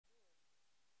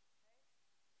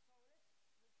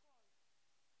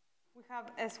have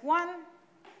S1,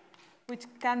 which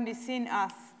can be seen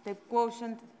as the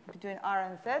quotient between R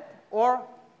and Z, or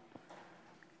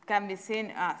can be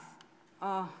seen as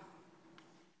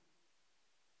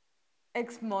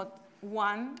X mod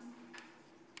 1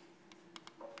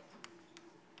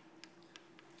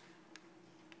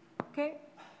 okay?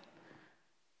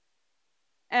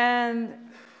 And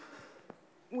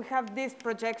we have this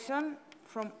projection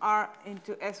from R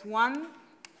into S1,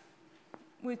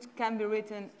 which can be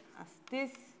written as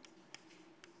this.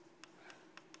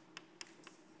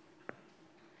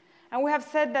 And we have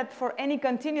said that for any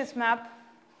continuous map,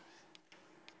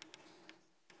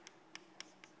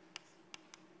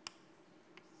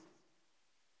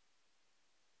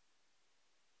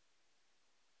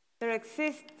 there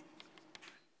exists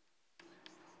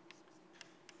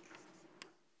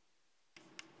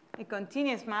a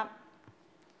continuous map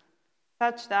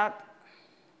such that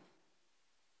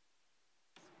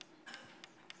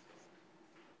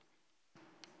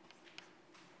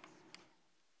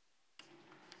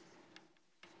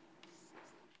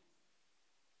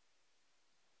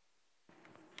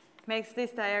makes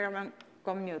this diagram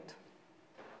commute.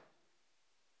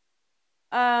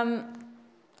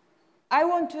 I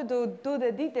want to do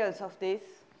the details of this.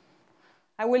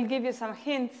 I will give you some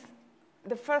hints.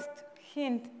 The first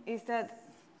hint is that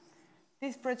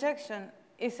this projection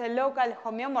is a local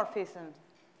homeomorphism.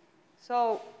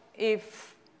 So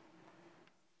if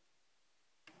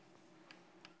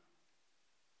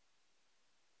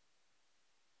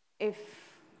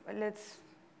let's,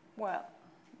 well,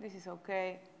 this is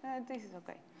okay. This is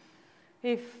okay.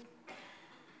 If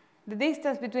the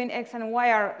distance between x and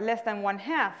y are less than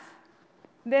 1/2,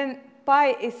 then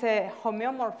pi is a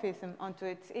homeomorphism onto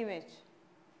its image.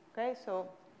 Okay, so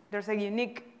there's a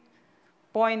unique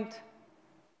point,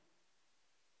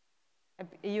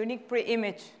 a unique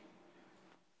pre-image.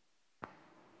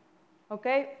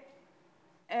 Okay,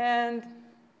 and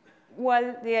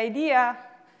well, the idea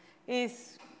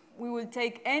is we will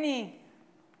take any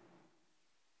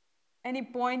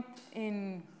point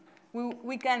in,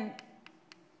 we can,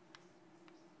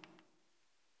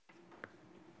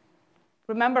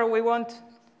 remember we want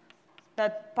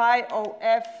that pi of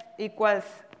f equals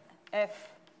f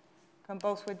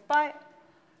composed with pi,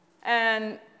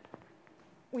 and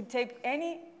we take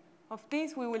any of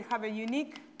these, we will have a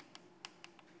unique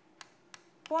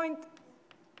point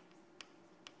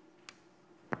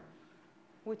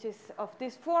which is of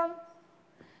this form.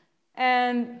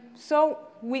 And so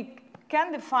we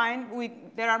can define,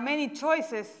 there are many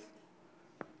choices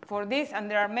for this, and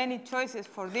there are many choices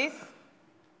for this.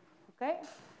 Okay?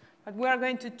 But we are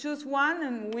going to choose one,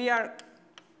 and we are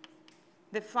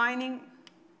defining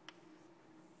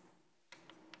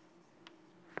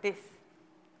this.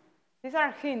 These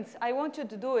are hints. I want you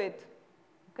to do it.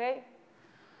 Okay?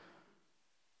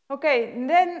 Okay, and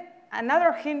then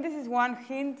another hint. This is one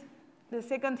hint. The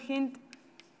second hint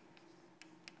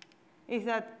is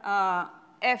that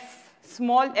f,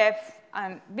 small f,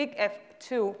 and big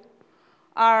F2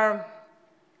 are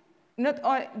not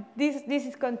only, this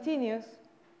is continuous,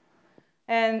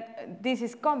 and this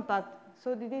is compact,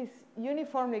 so it is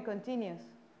uniformly continuous.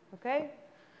 Okay?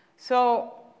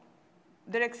 So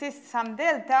there exists some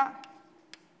delta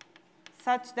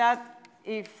such that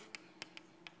if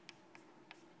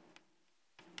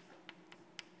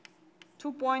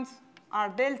two points are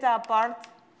delta apart,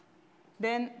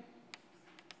 then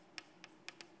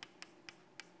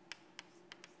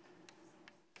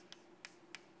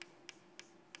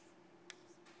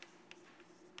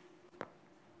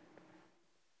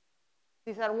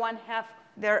these are 1/2,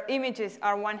 their images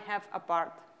are 1/2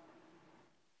 apart.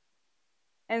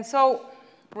 And so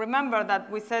remember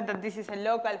that we said that this is a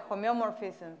local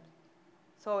homeomorphism.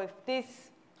 So if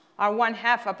these are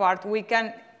 1/2 apart, we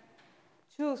can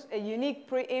choose a unique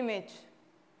pre-image.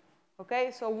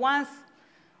 Okay, so once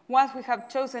we have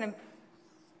chosen a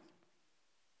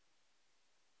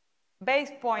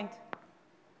base point,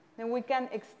 then we can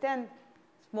extend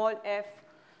small f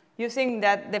using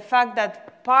the fact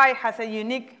that pi has a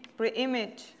unique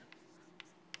pre-image.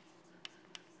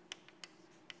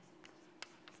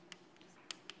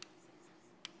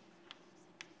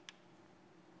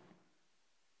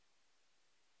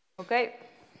 Okay?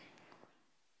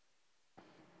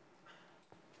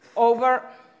 Over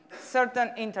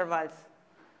certain intervals.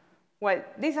 Well,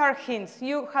 these are hints.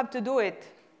 You have to do it.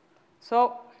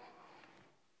 So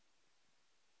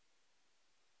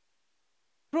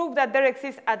prove that there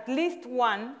exists at least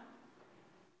one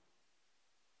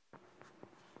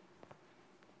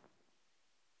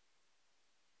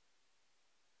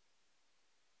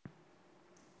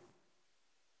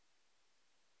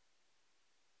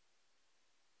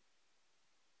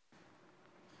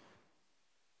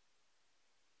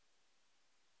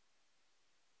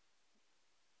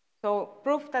So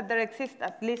proof that there exists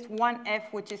at least one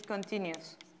f which is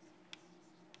continuous.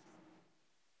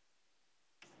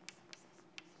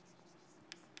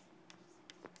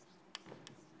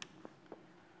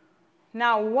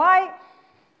 Now, why?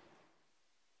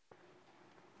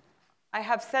 I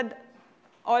have said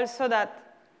also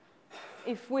that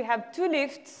if we have two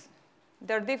lifts,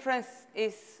 their difference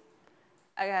is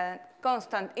a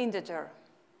constant integer.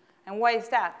 And why is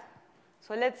that?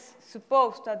 So let's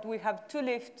suppose that we have two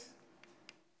lifts.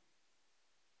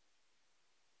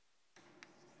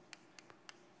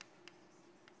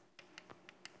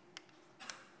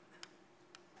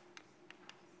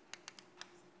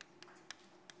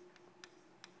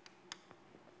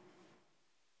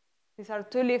 These are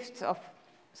two lifts of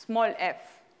small f.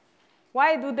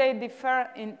 Why do they differ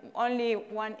in only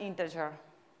one integer?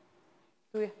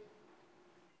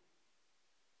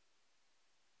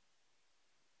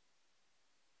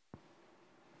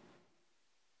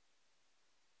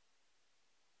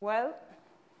 Well,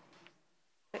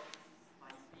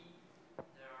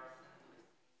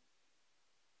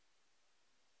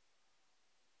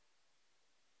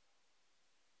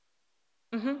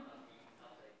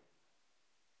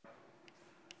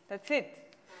 that's it.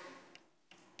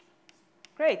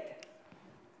 Great.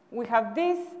 We have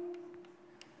this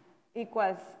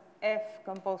equals f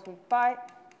composed with pi,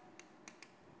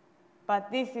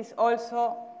 but this is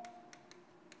also,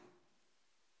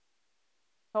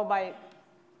 so by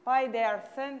pi they are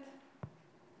sent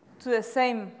to the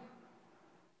same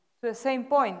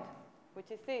point, which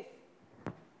is this.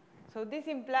 So this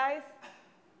implies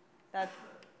that,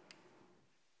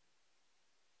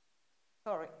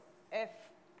 f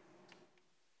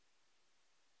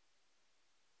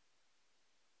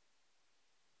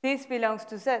this belongs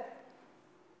to Z,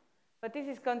 but this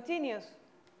is continuous.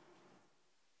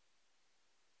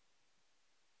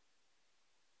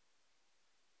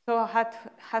 So it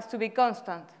has to be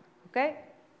constant, okay?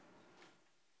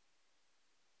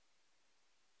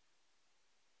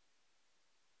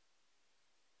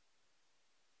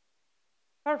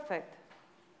 Perfect.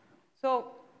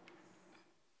 So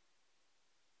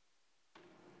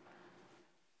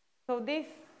this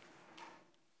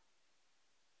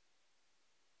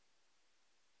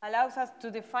allows us to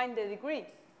define the degree.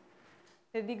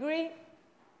 The degree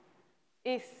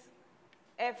is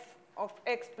f of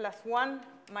x plus 1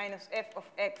 minus f of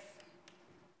x.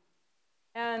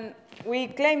 And we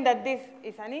claim that this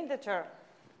is an integer.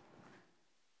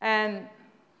 And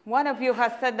one of you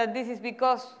has said that this is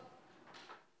because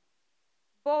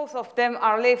both of them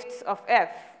are lifts of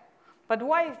f. But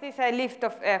why is this a lift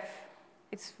of f?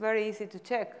 It's very easy to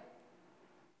check.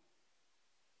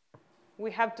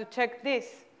 We have to check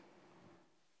this.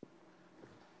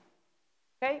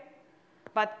 Okay?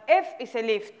 But f is a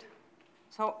lift.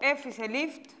 So f is a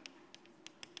lift.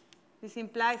 This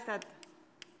implies that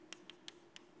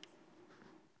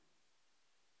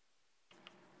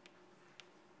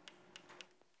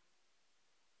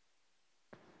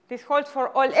this holds for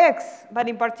all x, but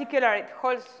in particular it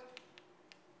holds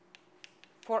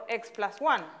for x plus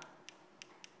 1.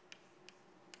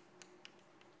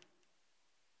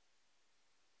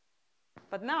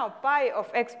 But now pi of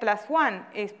x plus 1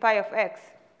 is pi of x.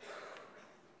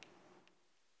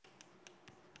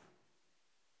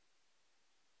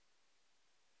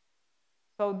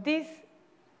 So this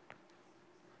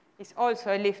is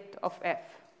also a lift of f.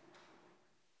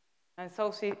 And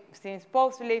so since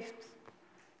both lifts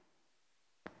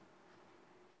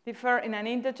differ in an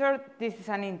integer, this is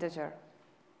an integer.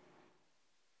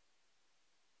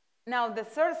 Now, the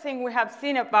third thing we have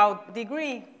seen about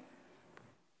degree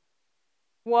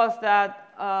was that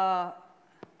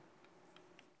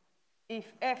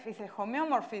if f is a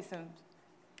homeomorphism,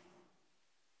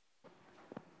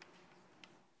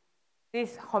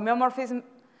 this homeomorphism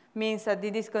means that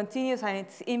it is continuous and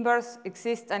its inverse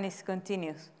exists and is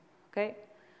continuous. Okay?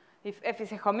 If f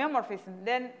is a homeomorphism,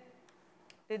 then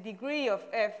the degree of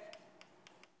f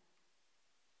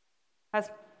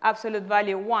has absolute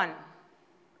value 1.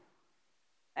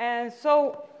 And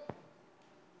so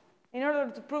in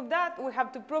order to prove that, we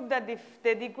have to prove that if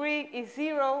the degree is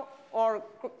 0 or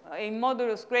a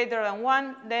modulus greater than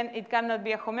 1, then it cannot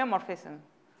be a homeomorphism.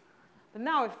 But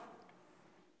now if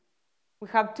we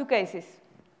have two cases.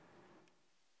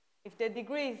 If the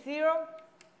degree is 0,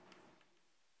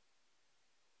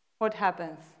 what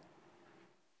happens?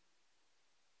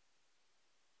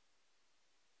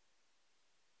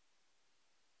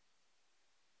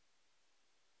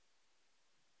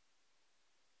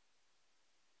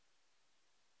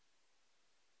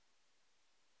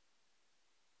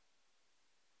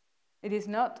 It is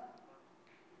not.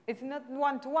 It's not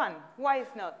one-to-one. Why is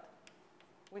not?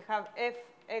 we have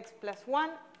fx plus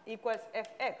 1 equals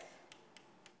fx.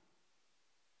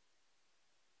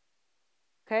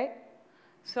 Okay?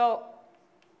 So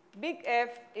big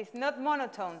F is not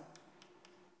monotone.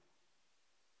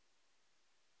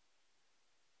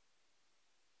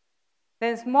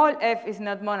 Then small f is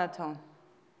not monotone.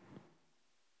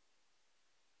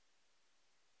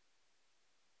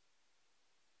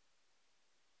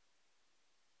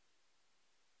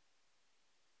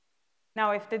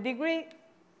 Now, if the degree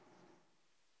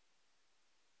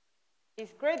is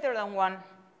greater than 1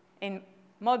 in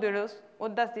modulus,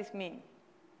 what does this mean?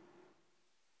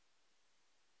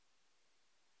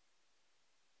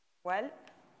 Well,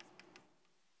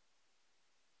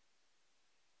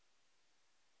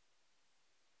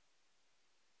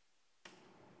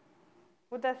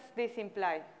 what does this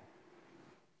imply?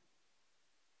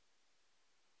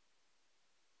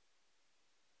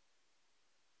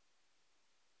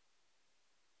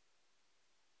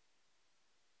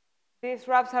 This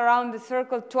wraps around the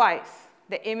circle twice.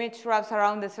 The image wraps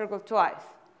around the circle twice.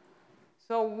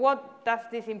 So what does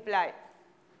this imply?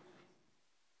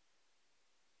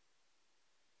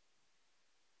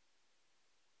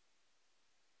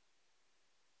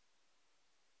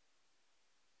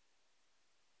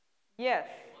 Yes,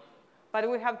 but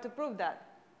we have to prove that.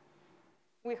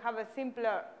 We have a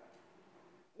simpler,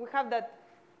 we have that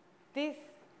this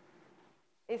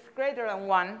is greater than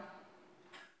 1.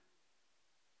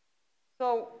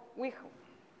 So we,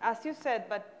 as you said,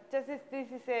 but this is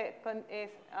a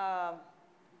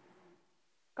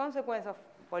consequence of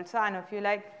Bolzano, if you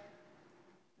like.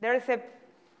 There is a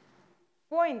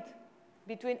point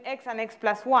between x and x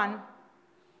plus 1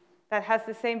 that has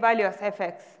the same value as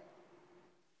fx.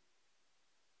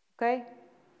 Okay?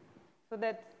 So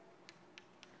that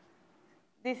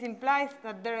this implies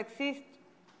that there exists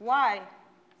y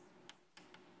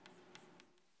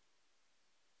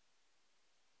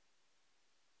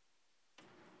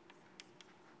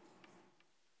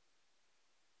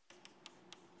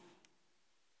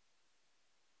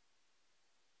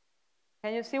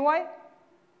Can you see why?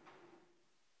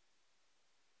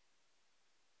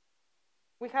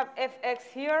 We have fx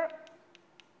here.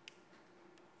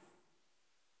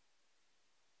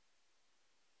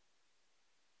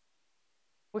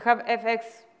 We have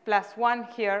fx plus 1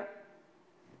 here.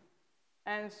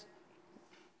 And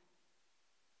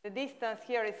the distance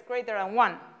here is greater than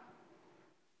 1.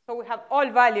 So we have all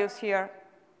values here.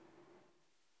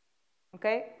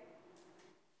 Okay?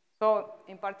 So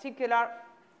in particular,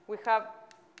 we have,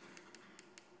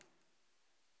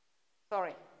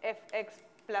 fx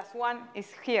plus 1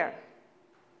 is here.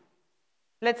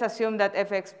 Let's assume that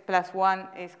fx plus 1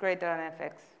 is greater than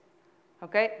fx.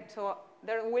 Okay? So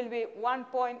there will be one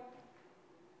point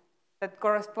that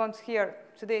corresponds here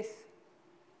to this.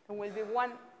 There will be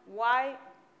one y.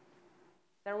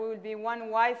 There will be one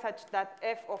y such that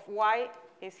f of y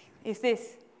is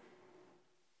this.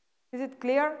 Is it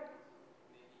clear?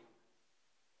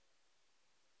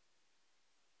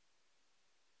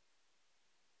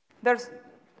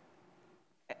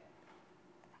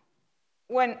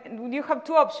 When you have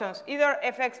two options, either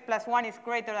fx plus 1 is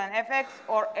greater than fx,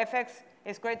 or fx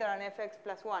is greater than fx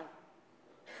plus 1.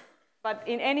 But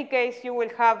in any case, you will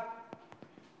have,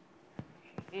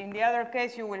 in the other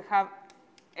case, you will have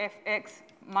fx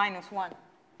minus 1.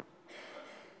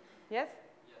 Yes?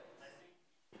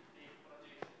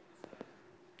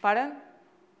 Pardon?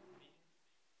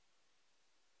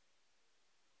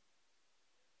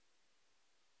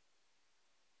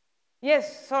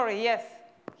 Yes, sorry, yes,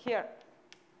 here.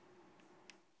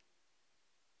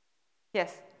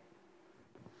 Yes.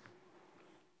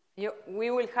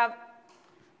 We will have,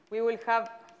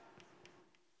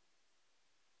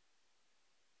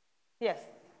 yes,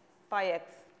 pi x.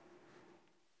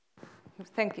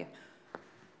 Thank you.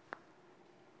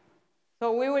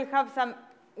 So we will have some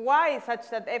y such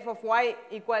that f of y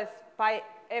equals pi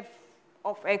f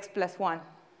of x plus 1.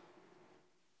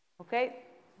 Okay?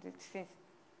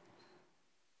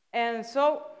 And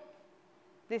so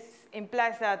this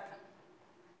implies that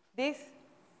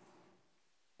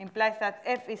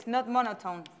f is not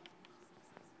monotone.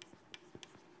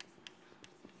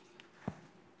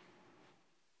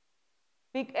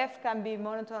 Big F can be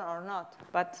monotone or not,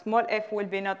 but small f will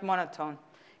be not monotone.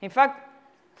 In fact,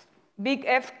 big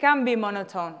F can be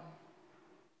monotone.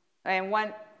 And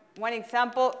one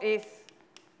example is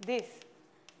this.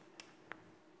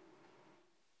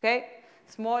 Okay?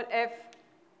 Small f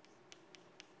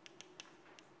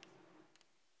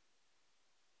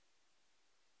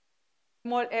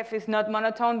is not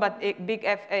monotone, but big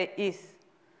F is.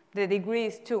 The degree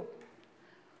is 2.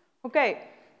 Okay.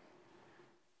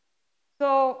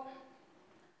 So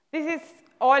This is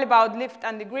all about lift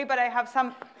and degree, but I have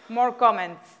some more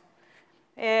comments.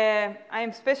 I am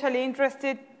especially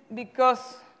interested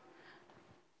because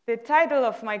the title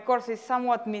of my course is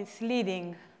somewhat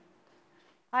misleading.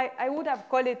 I would have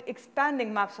called it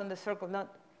expanding maps on the circle,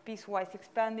 not piecewise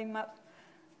expanding maps,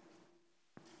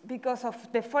 because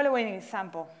of the following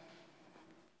example.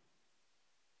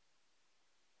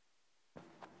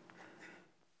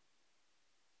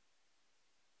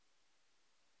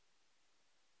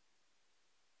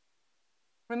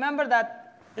 Remember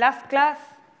that last class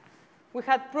we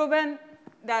had proven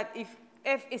that if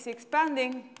f is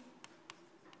expanding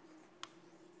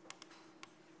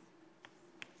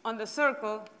on the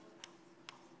circle,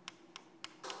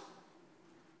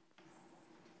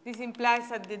 this implies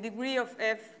that the degree of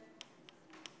f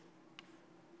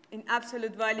in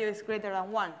absolute value is greater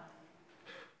than 1.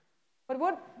 But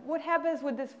what happens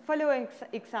with this following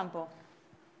example?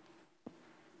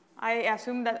 I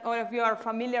assume that all of you are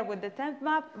familiar with the tent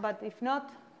map, but if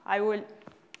not, I will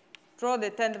draw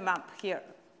the tent map here.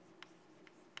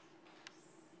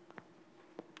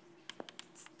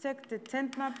 Let's check the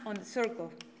tent map on the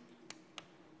circle.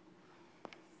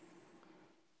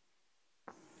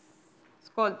 It's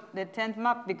called the tent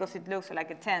map because it looks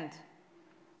like a tent.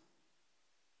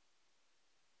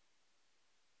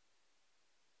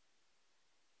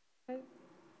 Okay.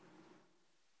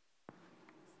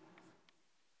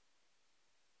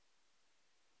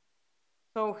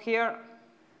 So here,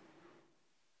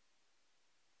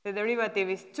 the derivative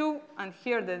is 2, and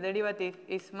here the derivative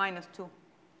is minus 2.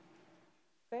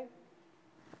 Okay?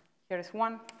 Here is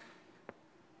 1.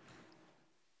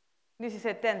 This is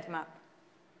a tent map.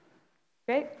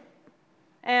 Okay?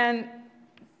 And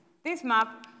this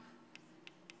map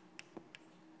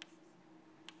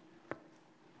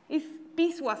is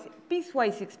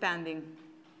piecewise expanding.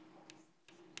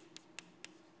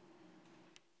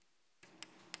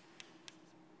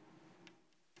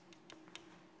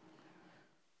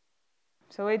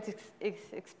 So it's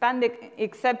expanded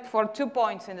except for 2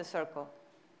 points in the circle.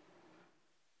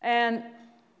 And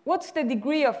what's the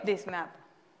degree of this map?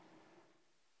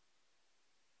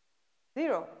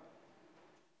 0.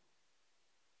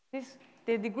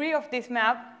 The degree of this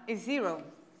map is 0.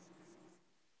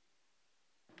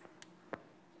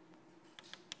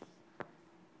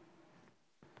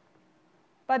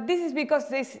 But this is because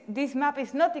this map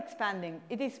is not expanding.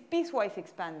 It is piecewise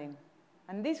expanding.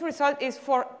 And this result is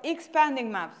for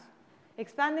expanding maps.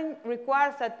 Expanding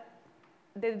requires that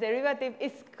the derivative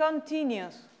is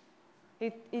continuous.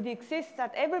 It exists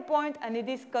at every point, and it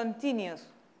is continuous.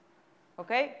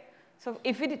 Okay? So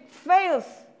if it fails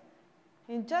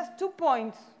in just 2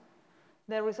 points,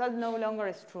 the result no longer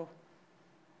is true.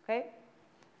 Okay?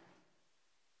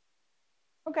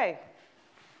 Okay.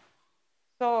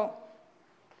 So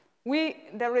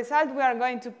the result we are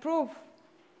going to prove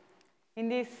in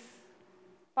this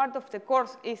part of the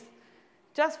course is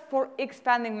just for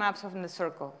expanding maps of the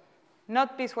circle,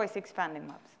 not piecewise expanding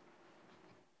maps.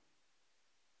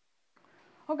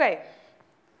 Okay,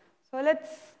 so let's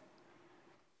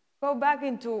go back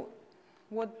into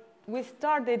what we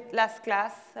started last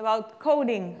class about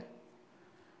coding,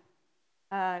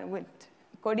 which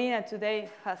Corina today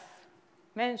has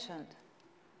mentioned.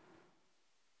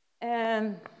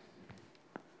 And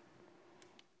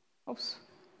oops.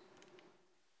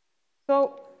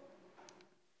 So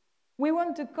we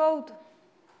want to code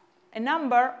a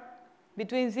number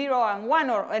between 0 and 1,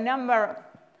 or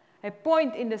a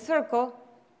point in the circle,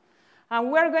 and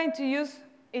we're going to use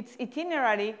its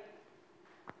itinerary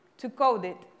to code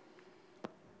it.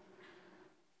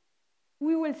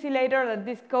 We will see later that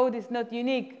this code is not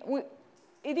unique.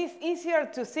 It is easier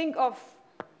to think of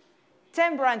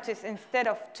 10 branches instead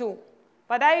of 2,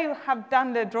 but I have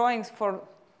done the drawings for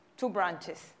 2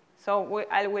 branches. So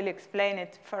I will explain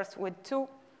it first with 2,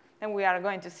 then we are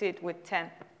going to see it with 10.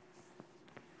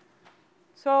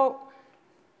 So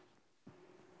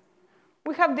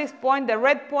we have this point, the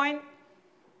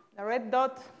red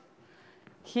dot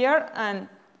here, and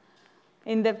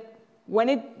when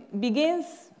it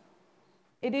begins,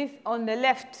 it is on the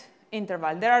left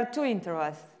interval. There are 2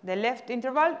 intervals. The left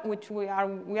interval, which we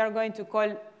are going to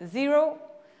call 0,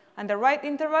 and the right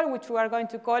interval, which we are going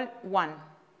to call 1.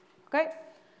 Okay?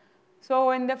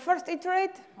 So in the first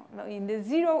iterate, in the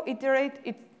 0 iterate,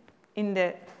 it's in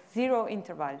the 0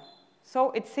 interval.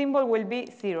 So its symbol will be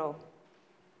 0.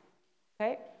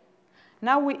 Okay?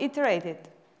 Now we iterate it,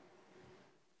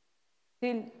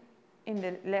 still in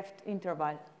the left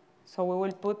interval. So we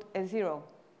will put a 0.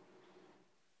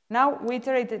 Now we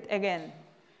iterate it again.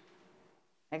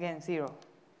 Again 0.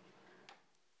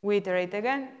 We iterate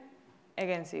again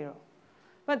 0.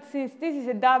 But since this is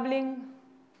a doubling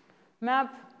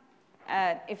map,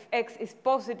 if x is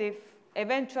positive,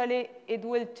 eventually it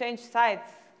will change sides,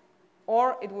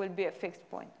 or it will be a fixed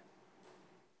point.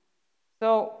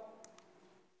 So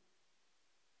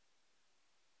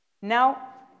now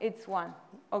it's 1.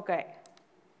 OK.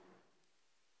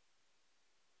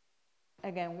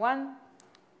 Again, 1,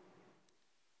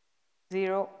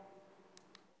 0,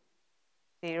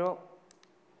 0,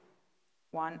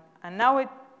 1. And now it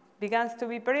begins to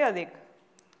be periodic.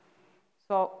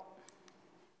 So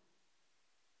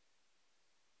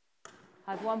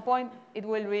at one point, it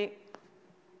will be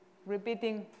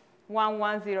repeating 1,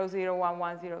 1, 0, 0, 1,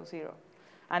 1, 0, 0.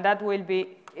 And that will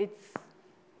be its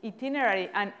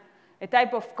itinerary and a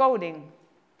type of coding.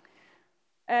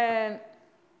 In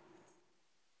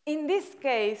this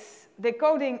case, the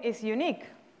coding is unique.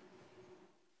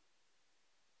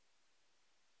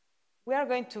 We are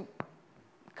going to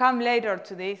come later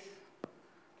to this.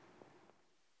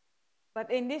 But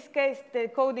in this case, the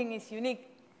coding is unique.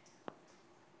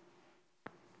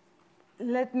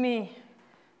 Let me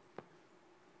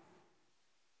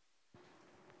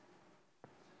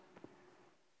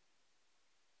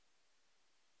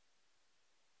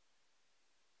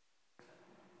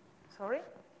sorry?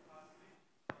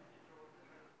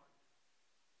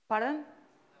 Pardon?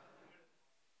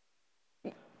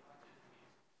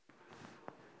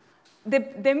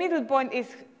 The middle point is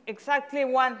exactly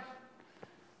one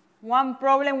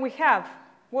problem we have.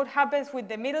 What happens with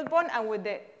the middle point and with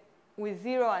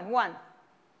 0 and 1?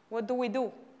 What do we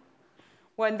do?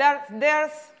 Well,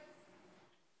 there's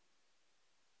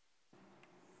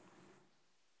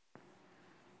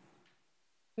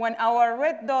when our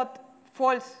red dot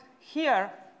falls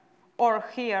here, or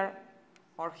here,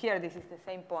 or here, this is the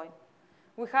same point,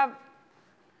 we have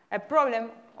a problem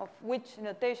of which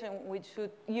notation we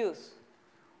should use.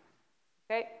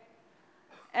 Okay?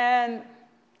 And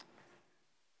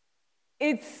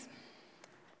it's,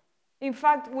 in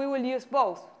fact, we will use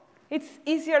both. It's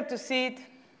easier to see it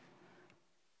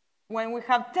when we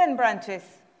have 10 branches.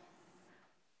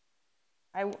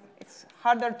 It's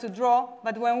harder to draw,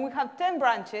 but when we have 10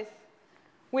 branches,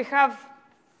 we have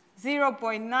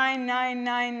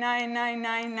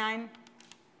 0.999999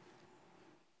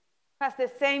 has the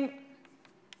same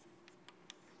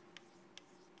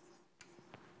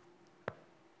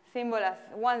symbol as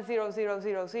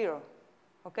 10000.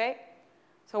 Okay?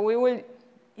 So we will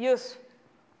use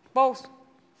both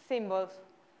symbols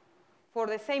for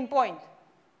the same point.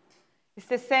 It's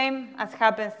the same as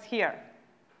happens here.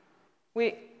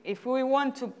 If we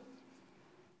want to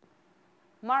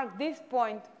mark this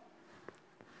point,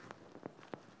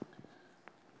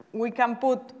 we can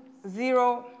put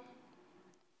 0.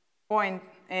 Well,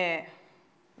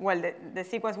 the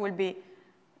sequence will be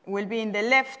in the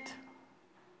left.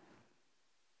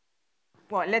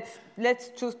 Well, let's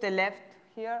choose the left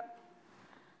here,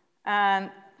 and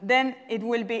then it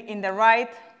will be in the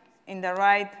right, in the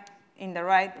right, in the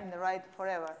right, in the right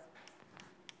forever.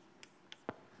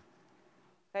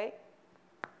 Okay.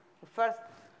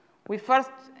 We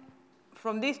first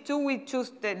from these two we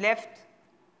choose the left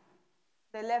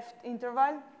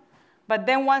interval. But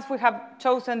then once we have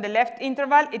chosen the left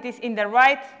interval, it is in the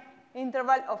right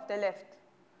interval of the left,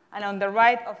 and on the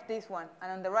right of this one,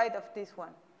 and on the right of this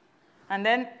one. And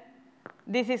then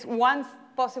this is one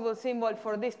possible symbol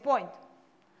for this point.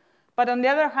 But on the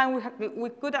other hand, we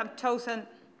could have chosen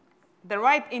the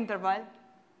right interval,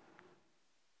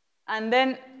 and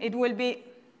then it will be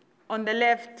on the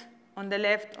left, on the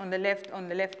left, on the left, on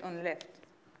the left, on the left.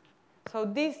 So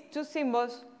these two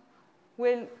symbols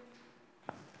will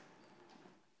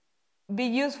be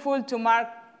useful to mark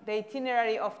the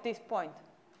itinerary of this point.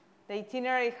 The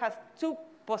itinerary has two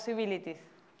possibilities.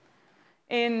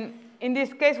 In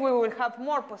this case, we will have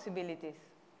more possibilities.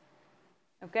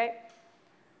 Okay?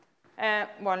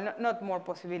 Well, not more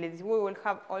possibilities. We will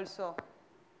have also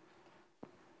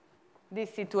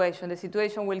this situation. The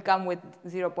situation will come with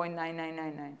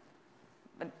 0.9999.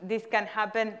 But this can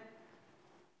happen.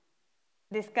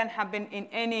 This can happen in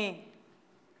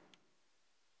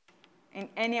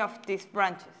any of these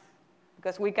branches,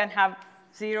 because we can have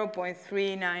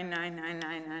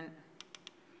 0.399999.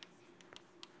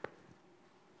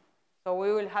 So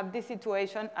we will have this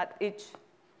situation at each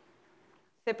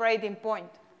separating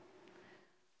point.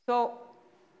 So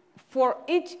for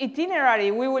each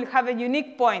itinerary, we will have a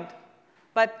unique point,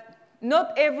 but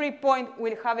not every point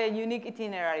will have a unique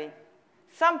itinerary.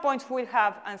 Some points will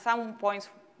have, and some points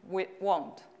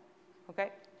won't.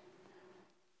 Okay?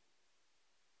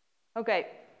 Okay.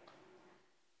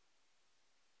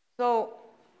 So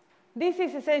this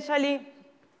is essentially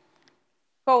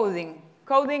coding.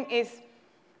 Coding is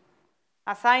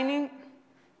assigning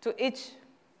to each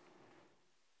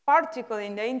particle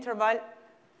in the interval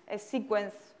a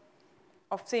sequence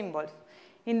of symbols.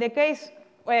 In the case,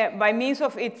 by means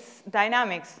of its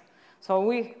dynamics. So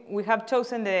we have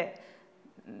chosen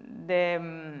the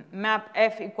map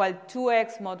f equal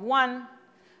 2x mod 1,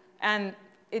 and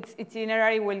its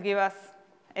itinerary will give us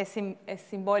a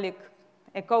symbolic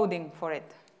coding for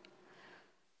it.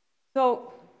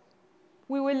 So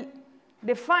we will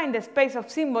define the space of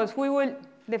symbols. We will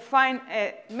define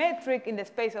a metric in the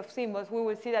space of symbols. We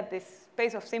will see that this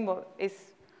space of symbols is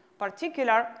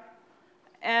particular,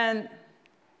 and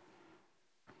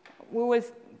we will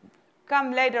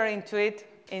come later into it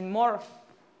in more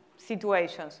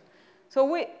situations. So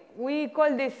we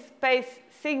call this space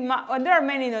sigma, and there are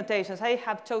many notations. I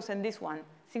have chosen this one,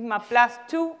 sigma plus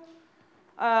 2.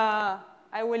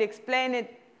 I will explain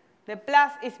it. The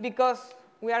plus is because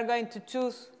we are going to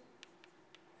choose,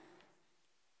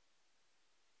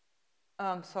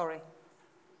 sorry.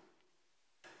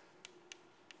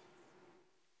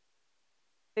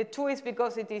 The 2 is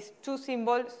because it is 2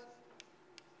 symbols,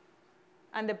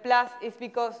 and the plus is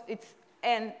because it's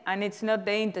n and it's not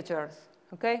the integers,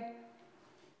 okay?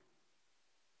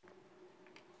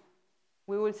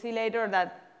 We will see later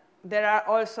that there are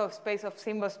also space of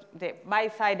symbols, the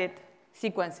bi-sided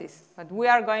sequences, but we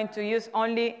are going to use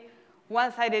only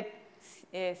one-sided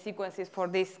sequences for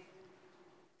this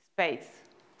space.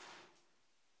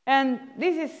 And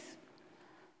this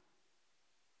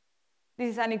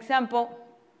is an example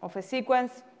of a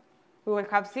sequence. We will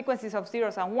have sequences of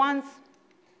zeros and ones,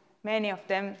 many of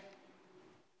them.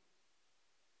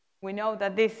 We know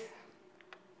that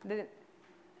the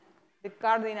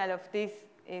cardinal of this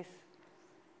is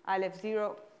aleph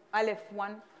 0, aleph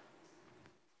 1.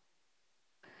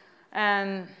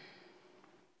 And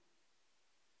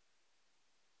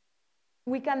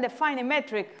we can define a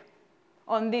metric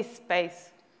on this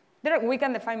space. We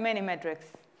can define many metrics,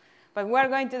 but we're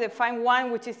going to define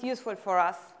one which is useful for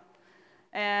us,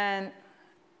 and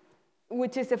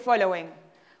which is the following.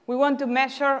 We want to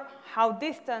measure how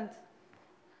distant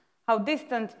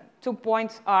 2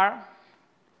 points are,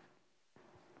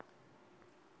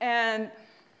 and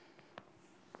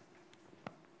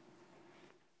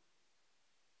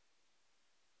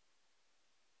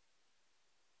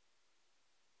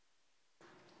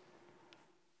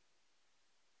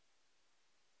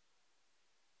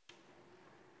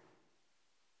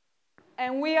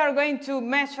we are going to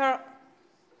measure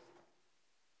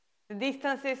the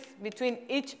distances between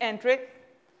each entry,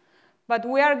 but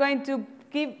we are going to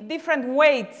give different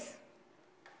weights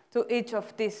to each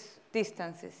of these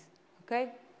distances,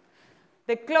 okay?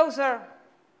 The closer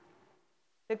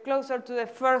to the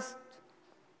first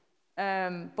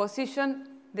position,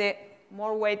 the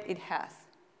more weight it has,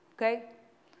 okay?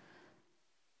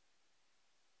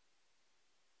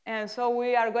 And so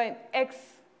we are going x.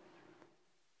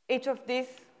 Each of these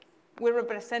will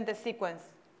represent a sequence.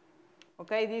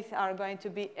 Okay, these are going to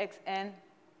be xn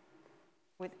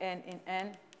with n in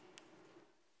n,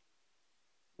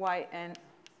 yn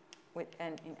with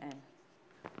n in n.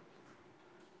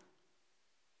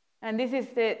 And this is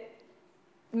the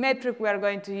metric we are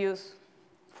going to use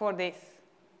for this.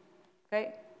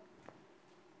 Okay?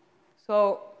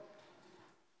 So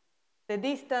the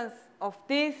distance of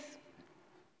this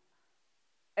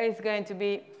is going to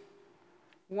be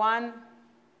 1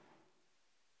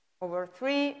 over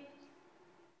 3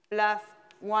 plus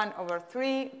 1 over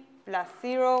 3 plus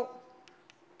 0,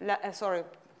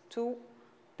 2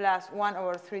 plus 1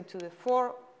 over 3 to the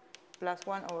 4 plus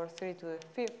 1 over 3 to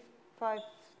the 5.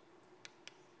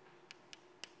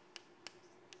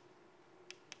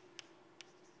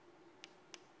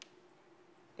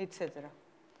 Etc.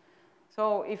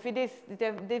 So if it is,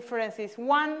 the difference is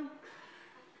 1,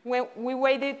 we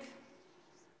weight it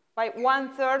by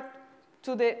 1/3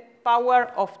 to the power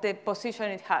of the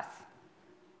position it has.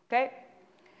 Okay?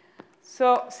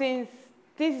 So since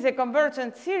this is a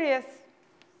convergent series,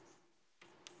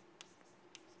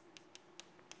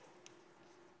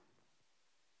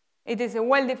 it is a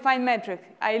well-defined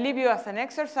metric. I leave you as an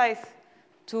exercise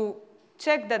to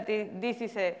check that this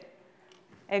is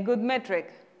a good metric.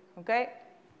 Okay?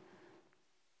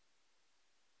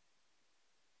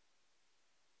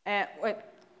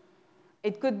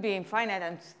 It could be infinite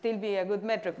and still be a good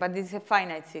metric, but this is a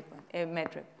finite sequence, a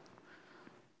metric.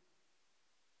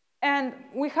 And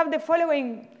we have the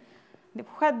following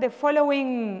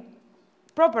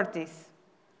properties.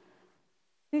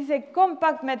 This is a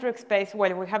compact metric space.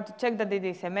 Well, we have to check that it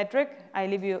is a metric. I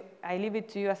leave it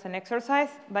to you as an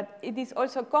exercise, but it is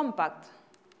also compact.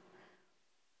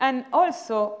 And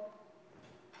also,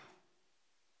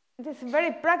 it is a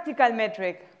very practical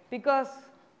metric because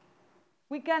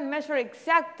we can measure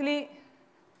exactly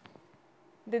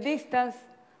the distance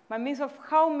by means of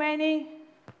how many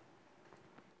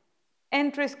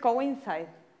entries coincide.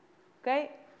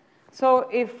 Okay? So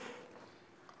if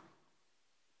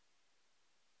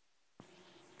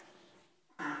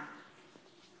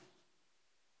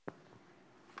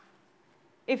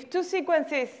two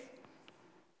sequences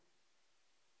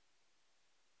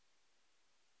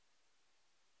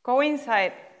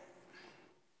coincide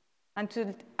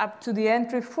until up to the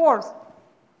entry 4th,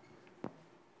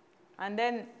 and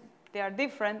then they are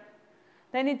different,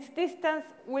 then its distance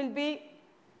will be,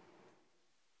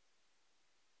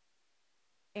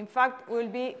 in fact, will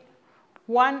be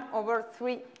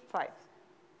 1/3/5.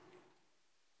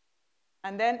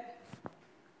 And then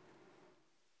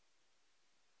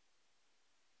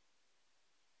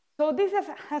so this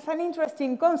has an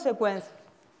interesting consequence.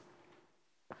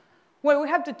 Well, we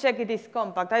have to check it is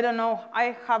compact. I don't know.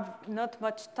 I have not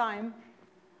much time.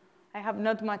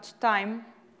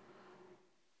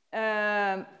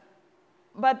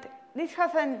 But this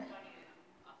has an...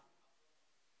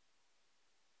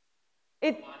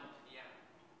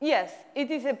 Yes,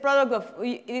 it is a product of...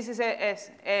 This is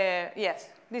yes,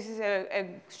 this is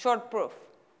a short proof.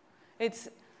 It's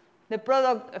the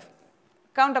product of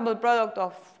countable product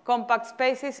of compact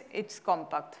spaces. It's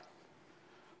compact.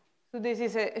 So this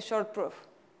is a short proof.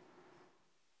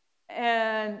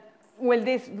 And with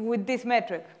this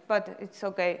metric, but it's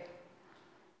okay.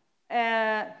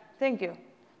 Thank you.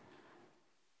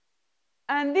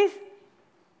 And this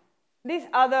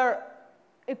other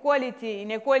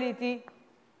inequality,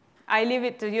 I leave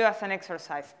it to you as an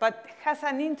exercise, but has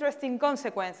an interesting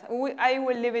consequence. I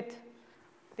will leave it.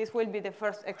 This will be the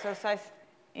first exercise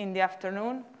in the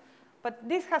afternoon. But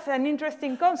this has an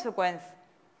interesting consequence,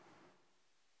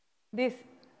 this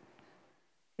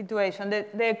situation.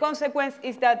 The consequence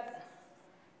is that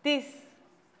this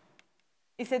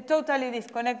is a totally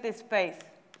disconnected space.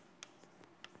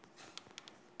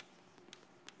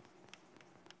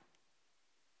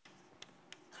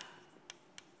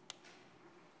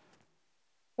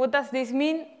 What does this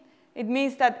mean? It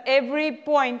means that every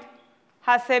point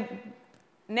has a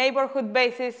neighborhood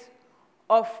basis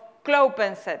of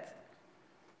Klopen sets.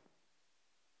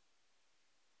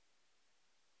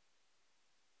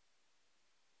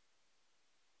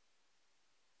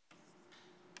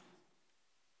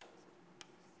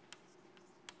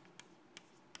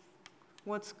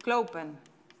 What's Klopen?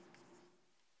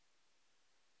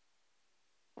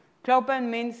 Klopen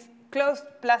means closed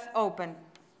plus open.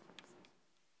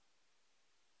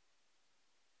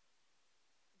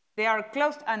 They are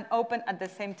closed and open at the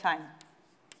same time.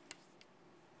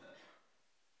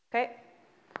 Okay?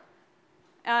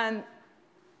 And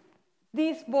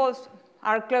these balls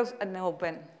are closed and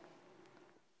open.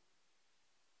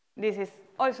 This is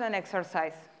also an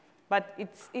exercise, but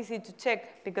it's easy to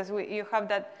check because you have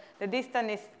that the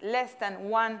distance is less than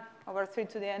 1/3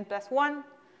 to the n plus 1.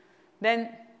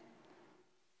 Then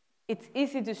it's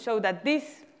easy to show that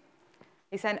this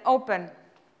is an open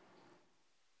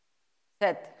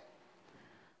set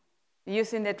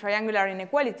using the triangular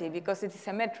inequality because it is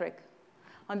symmetric.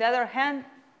 On the other hand,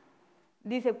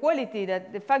 this equality,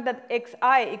 that the fact that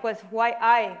xi equals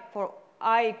yi for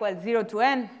I equals 0 to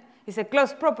n is a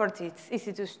closed property. It's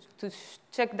easy to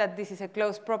check that this is a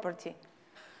closed property.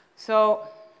 So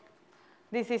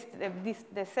this is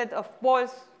the set of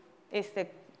balls is the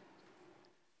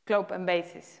Klopen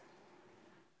basis.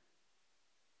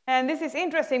 And this is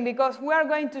interesting because we are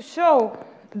going to show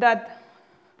that,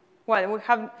 well,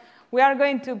 we are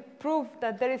going to prove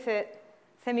that there is a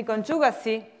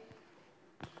semi-conjugacy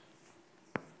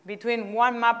between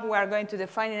one map we are going to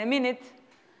define in a minute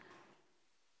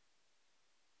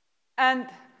and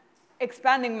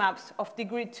expanding maps of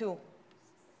degree 2.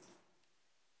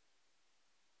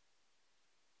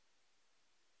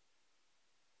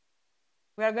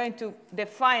 We are going to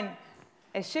define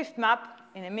a shift map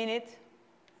in a minute,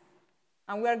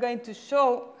 and we are going to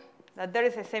show that there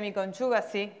is a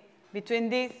semi-conjugacy between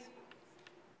this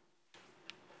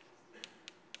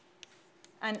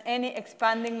and any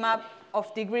expanding map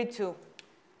of degree 2.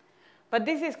 But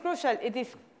this is crucial. It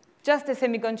is just a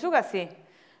semi-conjugacy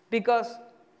because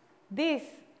this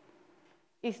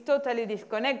is totally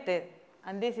disconnected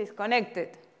and this is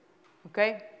connected.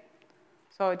 Okay?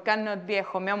 So it cannot be a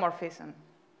homeomorphism.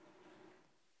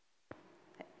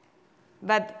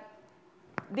 But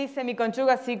this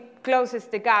semi-conjugacy closes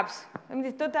the gaps. I mean,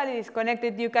 it's totally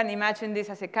disconnected. You can imagine this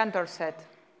as a Cantor set.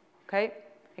 Okay?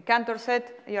 A Cantor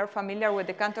set, you're familiar with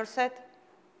the Cantor set?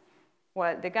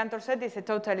 Well, the Cantor set is a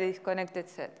totally disconnected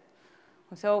set.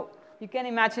 So you can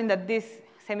imagine that this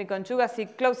semi-conjugacy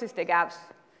closes the gaps.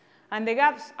 And the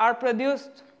gaps are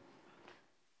produced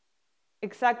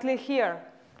exactly here.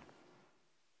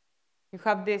 You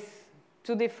have these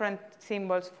two different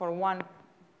symbols for one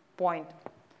point.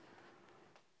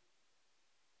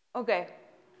 OK.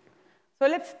 So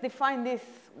let's define this,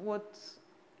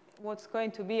 what's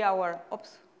going to be our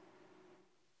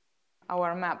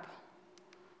map.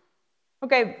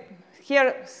 OK,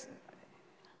 here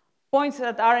points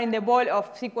that are in the ball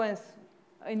of sequence,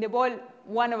 in the ball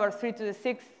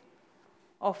 1/3⁶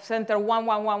 of center 1,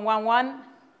 1, 1, 1, 1.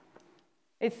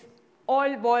 It's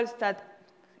all balls that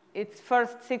its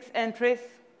first 6 entries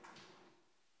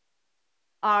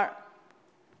are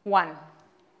 1.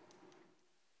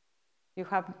 You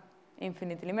have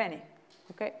infinitely many,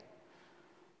 OK?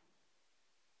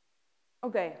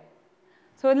 OK,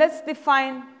 so let's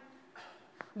define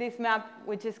this map,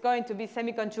 which is going to be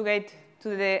semi-conjugate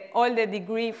to all the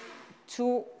degree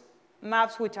 2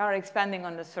 maps which are expanding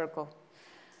on the circle,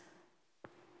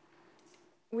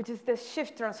 which is the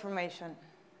shift transformation.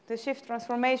 The shift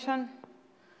transformation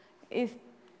is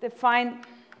defined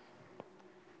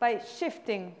by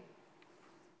shifting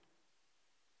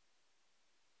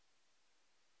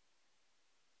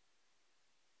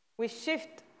we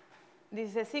shift,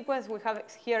 this is a sequence, we have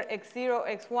here x0,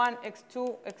 x1,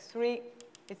 x2, x3,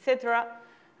 etc.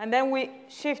 And then we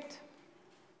shift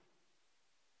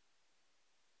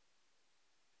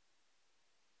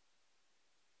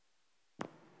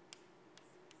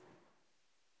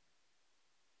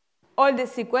all the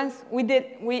sequence.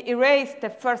 We erase the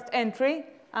first entry,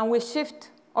 and we shift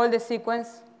all the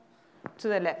sequence to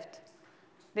the left.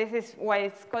 This is why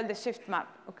it's called the shift map,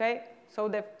 OK? So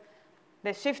the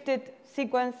shifted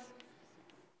sequence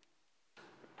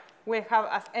we have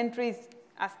as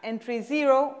entry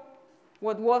 0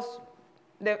 what was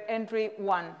the entry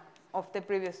 1 of the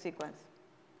previous sequence,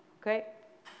 OK?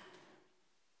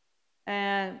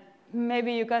 And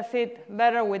maybe you can see it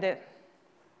better with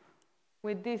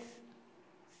this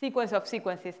sequence of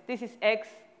sequences. This is x,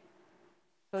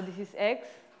 so this is x,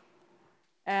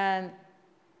 and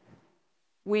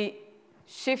we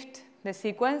shift the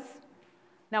sequence.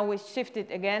 Now we shift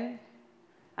it again,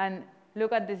 and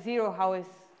look at the 0, how it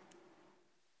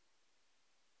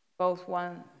goes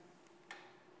 1.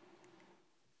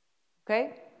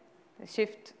 OK? The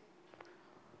shift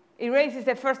erases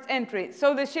the first entry.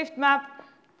 So the shift map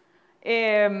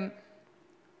is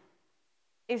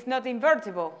not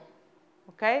invertible,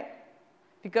 OK?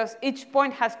 Because each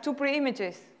point has 2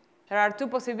 preimages. There are 2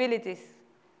 possibilities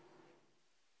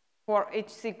for each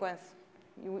sequence.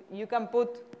 You can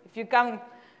put, if you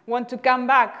want to come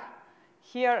back,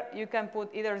 here you can put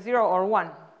either 0 or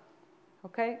 1,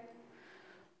 OK?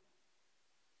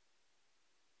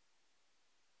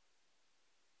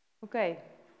 OK.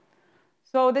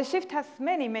 So the shift has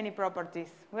many, many properties.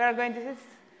 We are going to see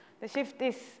the shift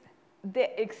is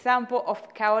the example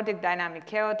of chaotic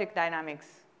dynamics,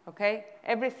 OK?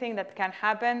 Everything that can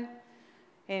happen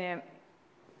in a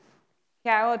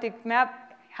chaotic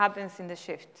map happens in the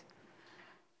shift,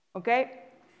 OK?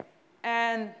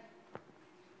 And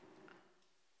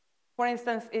for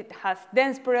instance, it has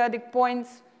dense periodic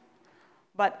points,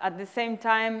 but at the same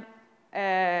time,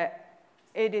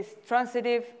 it is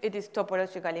transitive, it is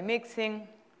topologically mixing.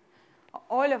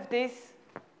 All of this,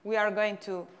 we are going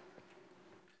to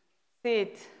see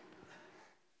it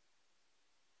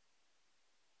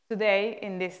today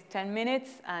in these 10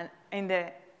 minutes and in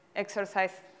the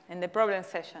exercise, in the problem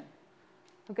session.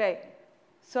 OK,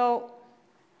 so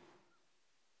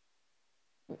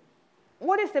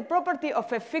what is the property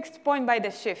of a fixed point by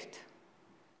the shift?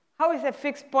 How is a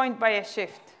fixed point by a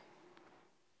shift?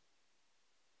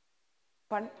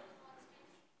 Pardon?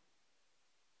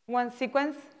 One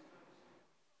sequence?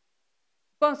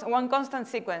 One constant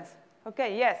sequence.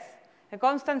 OK, yes. A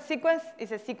constant sequence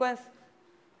is a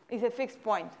fixed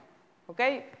point.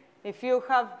 OK? If you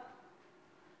have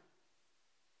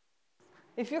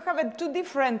 2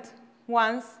 different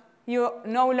ones, you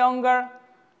no longer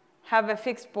have a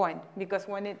fixed point, because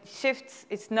when it shifts,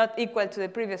 it's not equal to the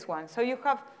previous one. So you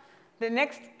have the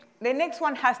next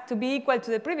one has to be equal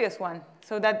to the previous one.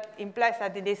 So that implies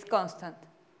that it is constant.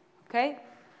 OK?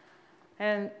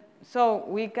 And so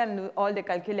we can do all the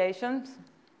calculations.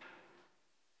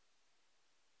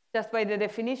 Just by the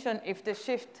definition, if the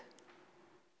shift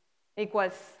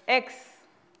equals x,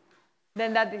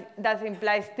 then that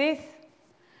implies this.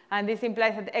 And this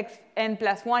implies that xn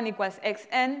plus 1 equals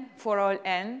xn for all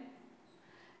n.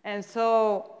 And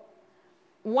so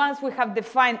once we have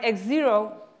defined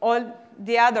x0, all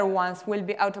the other ones will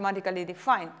be automatically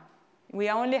defined. We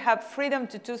only have freedom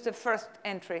to choose the first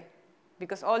entry,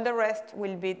 because all the rest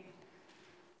will be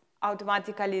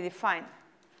automatically defined.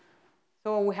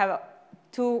 So we have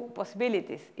two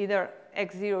possibilities. Either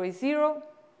x0 is 0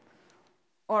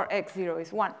 or x0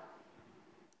 is 1.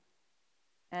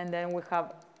 And then we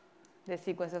have the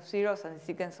sequence of zeros and the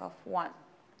sequence of 1.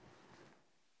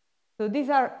 So these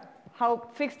are how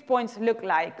fixed points look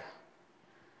like.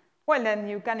 Well, then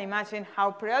you can imagine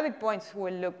how periodic points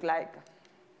will look like.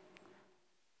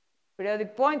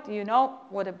 Periodic point, you know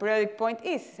what a periodic point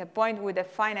is. It's a point with a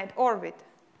finite orbit.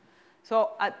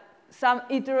 So at some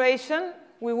iteration,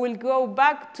 we will go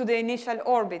back to the initial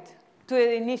orbit, to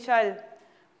the initial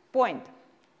point.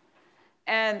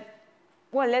 And,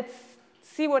 well, let's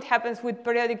see what happens with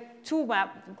periodic 2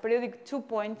 map, periodic 2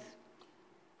 points.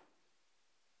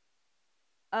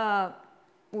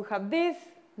 We have this,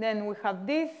 then we have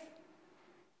this,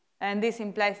 and this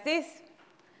implies this.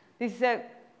 This is a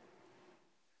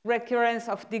recurrence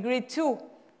of degree 2.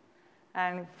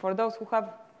 And for those who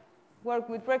have worked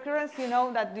with recurrence, you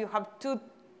know that you have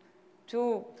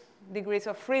two degrees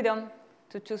of freedom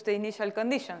to choose the initial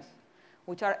conditions,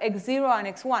 which are x0 and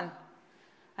x1.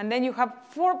 And then you have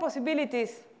 4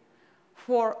 possibilities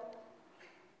for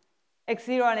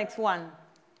x0 and x1.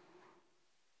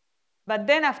 But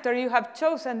then after you have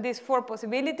chosen these 4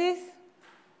 possibilities,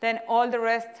 then all the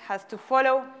rest has to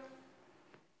follow.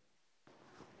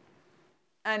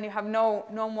 And you have no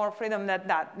more freedom than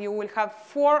that. You will have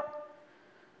 4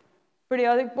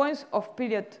 periodic points of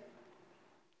period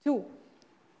 2.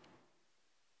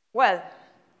 Well,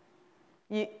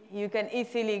 you can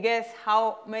easily guess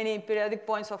how many periodic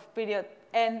points of period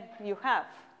n you have,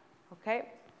 okay?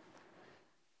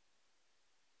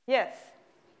 Yes?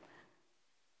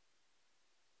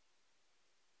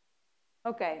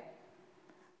 Okay.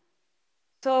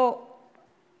 So,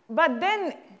 but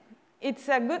then it's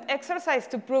a good exercise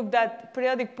to prove that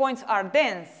periodic points are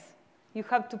dense. You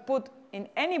have to put in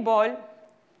any ball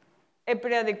a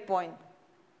periodic point.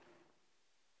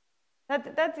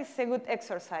 That is a good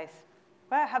exercise.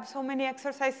 Well, I have so many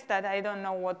exercises that I don't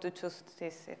know what to choose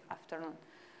this afternoon.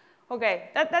 Okay,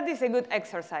 that is a good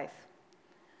exercise.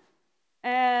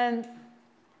 And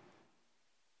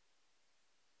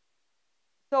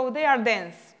so they are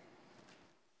dense.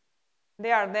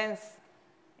 They are dense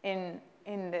in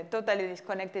the totally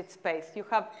disconnected space. You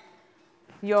have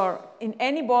in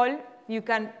any ball, you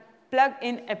can plug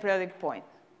in a periodic point.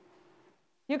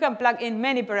 You can plug in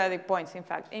many periodic points, in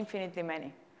fact, infinitely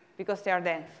many, because they are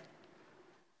dense.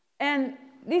 And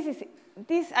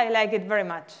this I like it very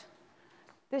much.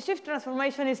 The shift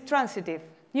transformation is transitive.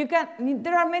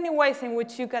 There are many ways in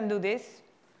which you can do this.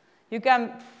 You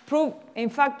can prove, in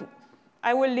fact,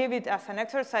 I will leave it as an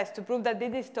exercise to prove that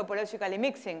this is topologically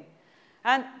mixing.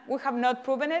 And we have not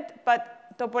proven it,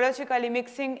 but topologically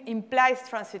mixing implies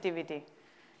transitivity.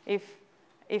 If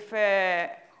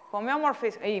a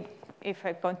homeomorphism, if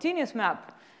a continuous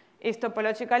map is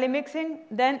topologically mixing,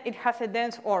 then it has a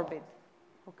dense orbit,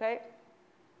 okay?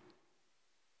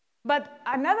 But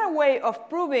another way of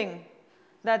proving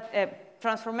that a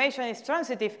transformation is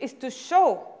transitive is to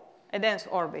show a dense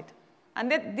orbit.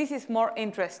 And this is more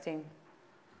interesting.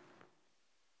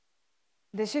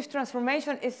 The shift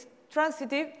transformation is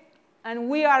transitive, and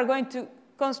we are going to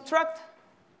construct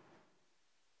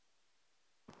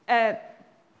a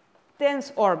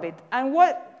dense orbit. And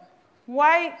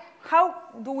how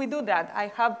do we do that? I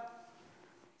have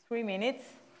 3 minutes.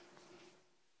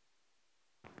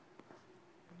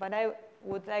 But I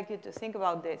would like you to think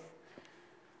about this.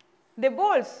 The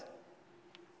balls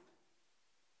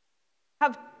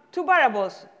have 2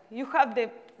 variables. You have the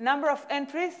number of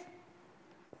entries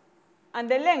and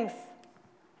the length.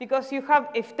 Because you have,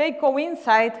 if they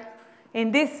coincide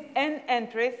in these n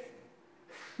entries,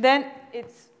 then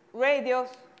it's radius.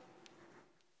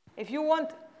 If you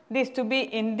want this to be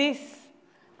in this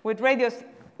with radius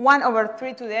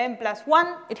 1/3 to the n plus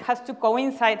 1, it has to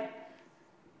coincide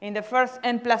in the first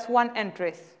n plus 1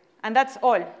 entries. And that's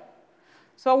all.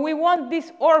 So we want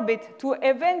this orbit to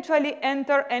eventually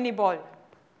enter any ball.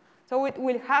 So it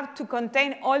will have to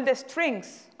contain all the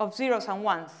strings of zeros and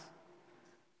ones.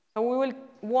 So we will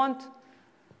want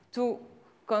to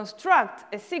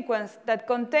construct a sequence that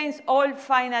contains all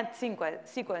finite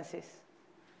sequences.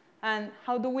 And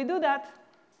how do we do that?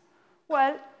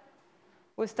 Well,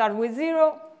 we start with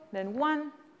 0, then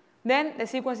 1, then the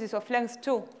sequences of length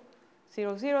 2.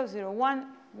 0, 0, 0, 1,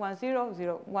 1, 0,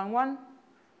 0, 1, 1.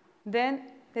 Then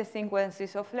the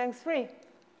sequences of length 3.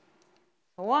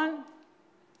 So on.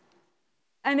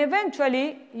 And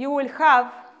eventually, you will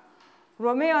have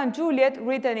Romeo and Juliet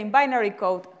written in binary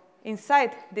code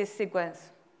inside this sequence.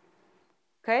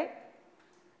 Okay?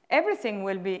 Everything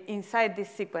will be inside this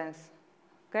sequence.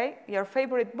 Okay? Your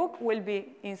favorite book will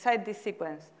be inside this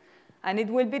sequence, and it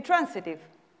will be transitive.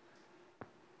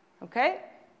 Okay?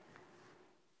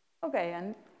 Okay,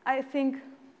 and I think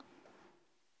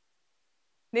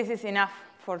this is enough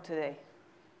for today.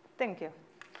 Thank you.